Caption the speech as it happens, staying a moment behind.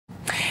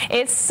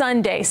It's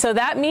Sunday, so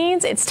that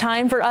means it's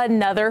time for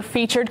another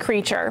featured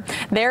creature.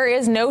 There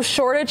is no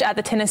shortage at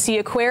the Tennessee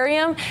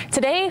Aquarium.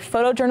 Today,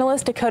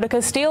 photojournalist Dakota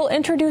Castile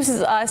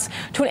introduces us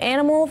to an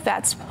animal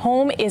that's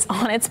home is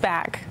on its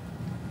back.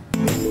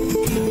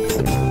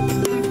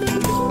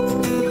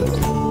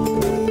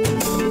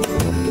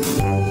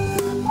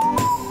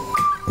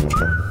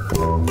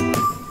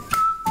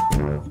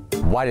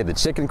 Why did the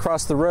chicken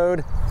cross the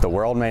road? The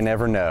world may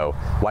never know.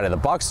 Why did the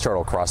box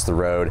turtle cross the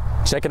road?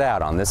 Check it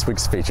out on this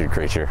week's featured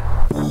creature.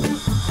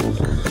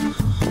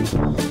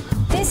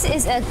 This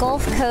is a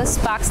Gulf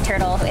Coast box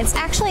turtle. It's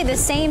actually the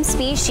same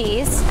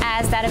species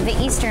as that of the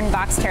eastern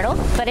box turtle,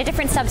 but a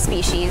different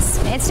subspecies.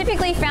 It's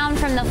typically found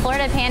from the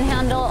Florida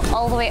Panhandle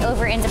all the way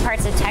over into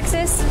parts of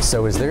Texas.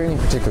 So is there any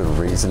particular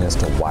reason as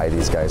to why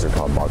these guys are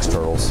called box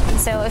turtles?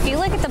 So if you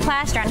look at the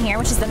plastron here,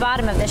 which is the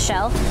bottom of the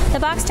shell, the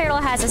box turtle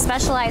has a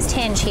specialized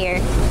hinge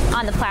here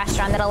on the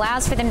plastron that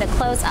allows for them to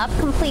close up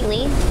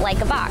completely like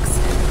a box,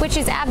 which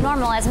is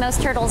abnormal as most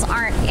turtles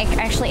aren't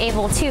actually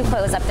able to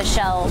close up the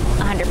shell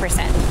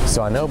 100%.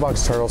 So I know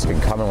box turtles can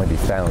commonly be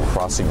found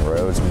crossing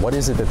roads. What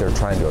is it that they're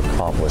trying to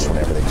accomplish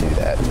whenever they do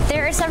that?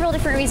 There are several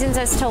different reasons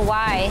as to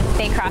why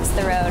they cross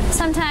the road.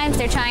 Sometimes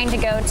they're trying to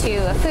go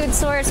to a food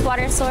source,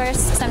 water source.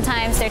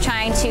 Sometimes they're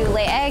trying to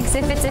lay eggs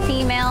if it's a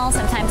female.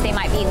 Sometimes they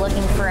might be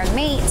looking for a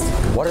mate.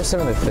 What are some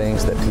of the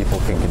things that people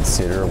can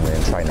consider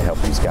when trying to help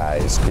these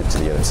guys get to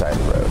the other side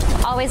of the road?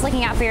 Always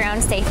looking out for your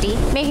own safety.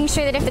 Making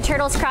sure that if the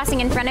turtle's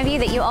crossing in front of you,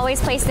 that you always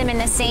place them in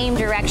the same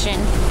direction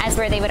as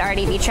where they would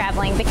already be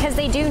traveling, because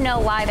they do know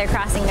why they're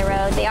crossing the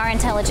road. They are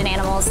intelligent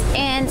animals,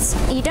 and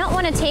you don't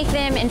want to take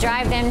them and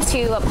drive them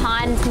to a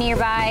pond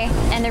nearby,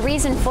 and the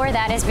reason for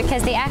that is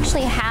because they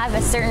actually have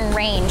a certain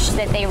range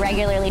that they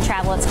regularly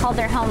travel. It's called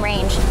their home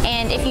range,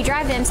 and if you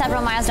drive them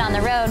several miles down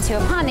the road to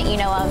a pond that you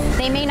know of,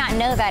 they may not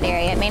know that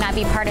area. It may not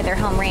be part of their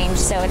home range,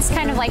 so it's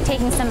kind of like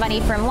taking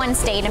somebody from one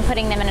state and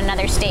putting them in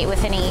another state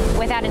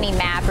without any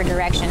map or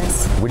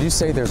directions. Would you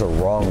say there's a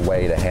wrong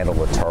way to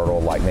handle a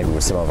turtle, like maybe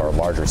with some of our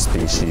larger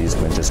species,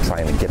 when just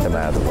trying to get them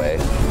out of the way?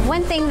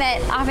 One thing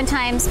that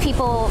oftentimes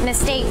people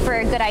mistake for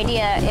a good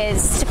idea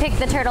is to pick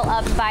the turtle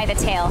up by the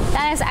tail.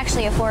 That is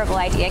actually a horrible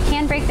idea. It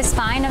can break the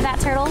spine of that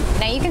turtle.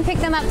 Now you can pick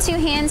them up 2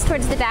 hands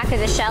towards the back of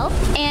the shell,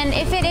 and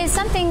if it is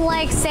something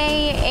like,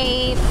 say,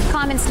 a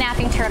common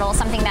snapping turtle,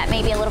 something that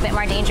may be a little bit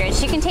more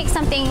dangerous, you can take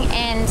something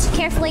and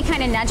carefully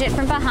kind of nudge it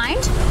from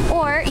behind,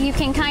 or you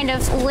can kind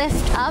of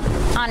lift up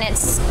on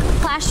its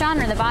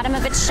plastron or the bottom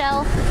of its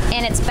shell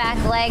and its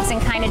back legs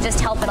and kind of just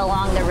help it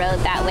along the road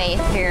that way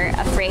if you're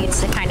afraid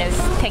to kind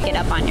of pick it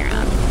up on your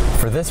own.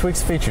 For this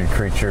week's featured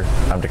creature,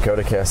 I'm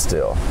Dakota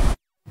Castile.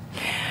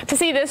 To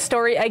see this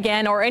story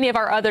again or any of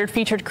our other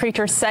featured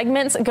creature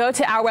segments, go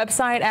to our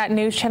website at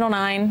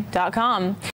newschannel9.com.